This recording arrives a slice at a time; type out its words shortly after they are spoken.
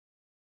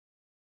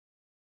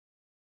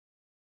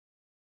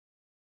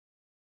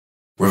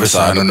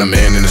Riverside, I'm the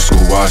man in the school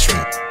watchman.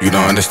 You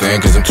don't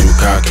understand cause I'm too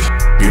cocky.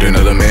 Mute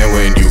another man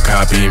when you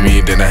copy me,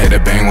 then I hit a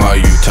bang while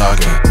you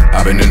talking.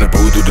 I've been in the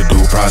booth through the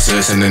due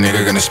process, and the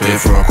nigga gonna spit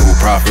for a cool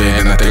profit.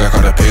 And I think I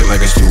caught a pit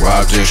like it's two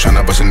objects,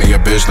 tryna bust a nigga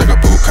bitch like a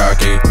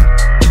bukake.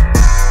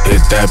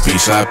 Hit that beat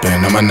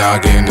slapping, I'm a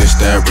noggin, it's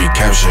that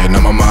recap shit.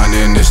 I'm a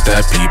mindin', it's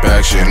that peep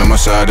action. On my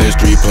side is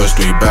 3 +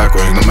 3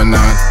 backwards. Number 9,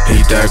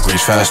 hate that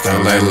grease faster,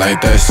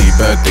 like that. See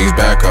bad things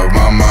back up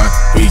my mind.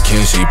 We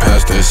can see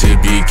past us, hit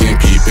beacon,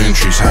 peeping,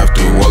 trees have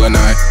to all the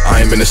night.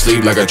 I ain't been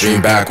asleep like I dream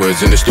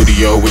backwards. In the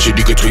studio, wishing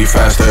you could tweet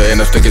faster.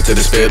 And I'm sticking to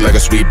the spit like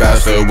a sweet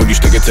bastard. When you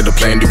stick it to the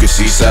plane, you can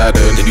see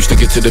sadder. Then you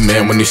stick it to the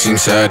man when he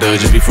seems sadder.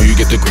 Just before you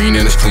get the green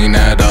and it's clean,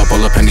 add up all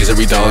the pennies,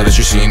 every dollar that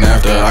you seen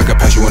after. I could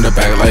pass you in the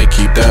back like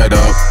keep that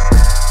up.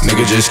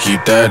 Nigga, just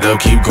keep that up,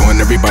 keep going,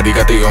 everybody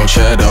got their own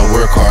cheddar.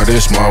 Work hard and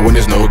smart when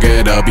there's no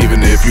get up.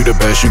 Even if you the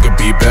best, you could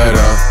be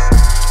better.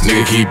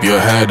 Nigga, keep your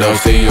head up,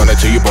 stay on it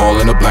till you ball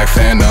in a black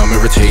phantom.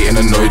 Irritating,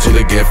 annoyed till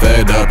they get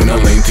fed up. In a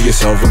lane to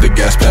yourself with the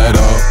gas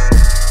pedal.